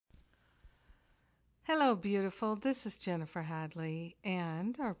Hello, beautiful. This is Jennifer Hadley,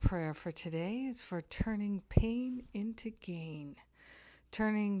 and our prayer for today is for turning pain into gain,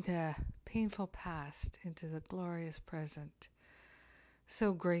 turning the painful past into the glorious present.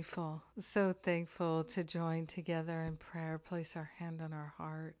 So grateful, so thankful to join together in prayer, place our hand on our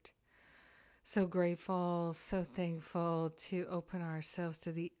heart. So grateful, so thankful to open ourselves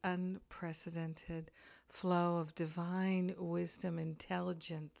to the unprecedented flow of divine wisdom,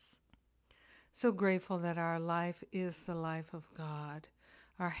 intelligence. So grateful that our life is the life of God.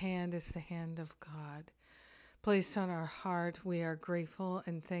 Our hand is the hand of God. Placed on our heart, we are grateful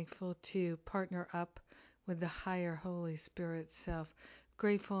and thankful to partner up with the higher Holy Spirit self.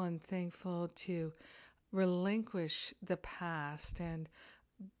 Grateful and thankful to relinquish the past, and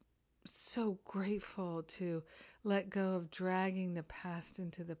so grateful to let go of dragging the past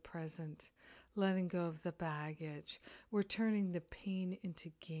into the present, letting go of the baggage. We're turning the pain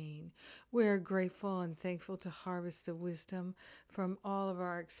into gain. We're grateful and thankful to harvest the wisdom from all of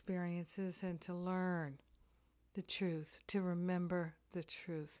our experiences and to learn the truth, to remember the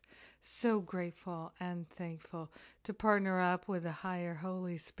truth. So grateful and thankful to partner up with the higher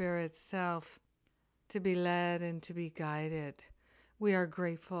Holy Spirit self, to be led and to be guided. We are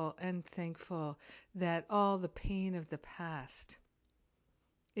grateful and thankful that all the pain of the past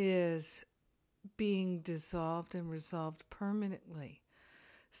is being dissolved and resolved permanently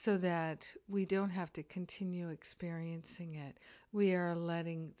so that we don't have to continue experiencing it. We are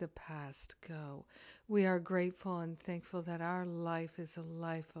letting the past go. We are grateful and thankful that our life is a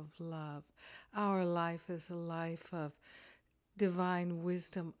life of love. Our life is a life of divine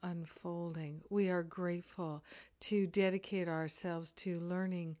wisdom unfolding. We are grateful to dedicate ourselves to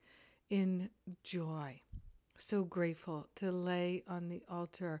learning in joy. So grateful to lay on the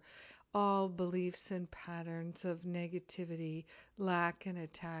altar all beliefs and patterns of negativity, lack, and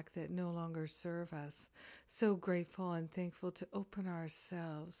attack that no longer serve us. So grateful and thankful to open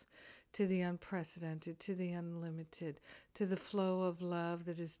ourselves to the unprecedented, to the unlimited, to the flow of love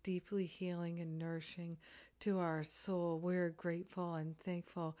that is deeply healing and nourishing to our soul. We're grateful and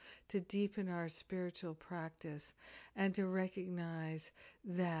thankful to deepen our spiritual practice and to recognize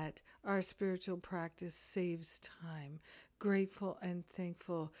that our spiritual practice saves time. Grateful and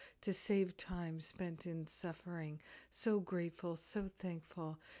thankful to save time spent in suffering. So grateful, so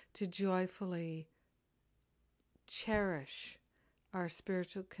thankful to joyfully cherish our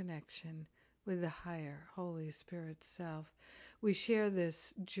spiritual connection with the higher Holy Spirit self. We share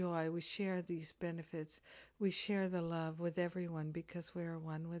this joy, we share these benefits, we share the love with everyone because we are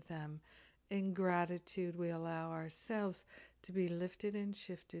one with them. In gratitude, we allow ourselves to be lifted and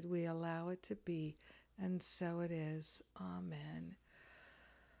shifted. We allow it to be, and so it is. Amen.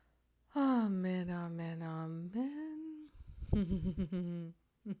 Amen, amen,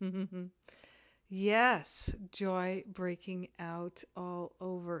 amen. Yes, joy breaking out all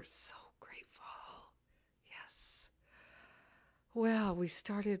over. So grateful. Yes. Well, we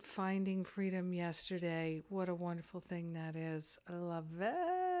started finding freedom yesterday. What a wonderful thing that is. I love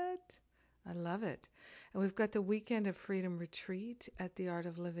it. I love it. And we've got the Weekend of Freedom retreat at the Art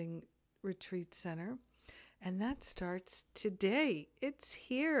of Living Retreat Center. And that starts today. It's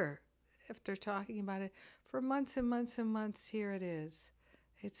here. After talking about it for months and months and months, here it is.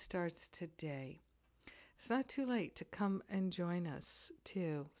 It starts today. It's not too late to come and join us,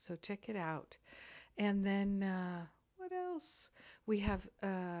 too. So check it out. And then, what else? We have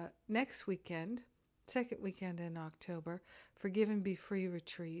next weekend, second weekend in October, Forgive and Be Free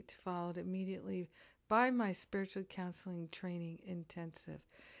retreat, followed immediately by my spiritual counseling training intensive.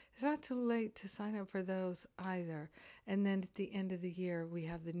 It's not too late to sign up for those either. And then at the end of the year, we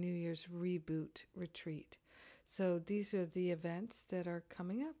have the New Year's Reboot retreat. So these are the events that are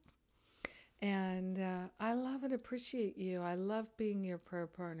coming up. And I love and appreciate you. I love being your prayer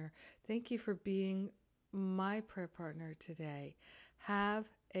partner. Thank you for being my prayer partner today. Have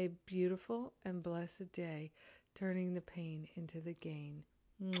a beautiful and blessed day, turning the pain into the gain.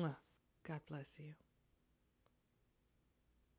 Mwah. God bless you.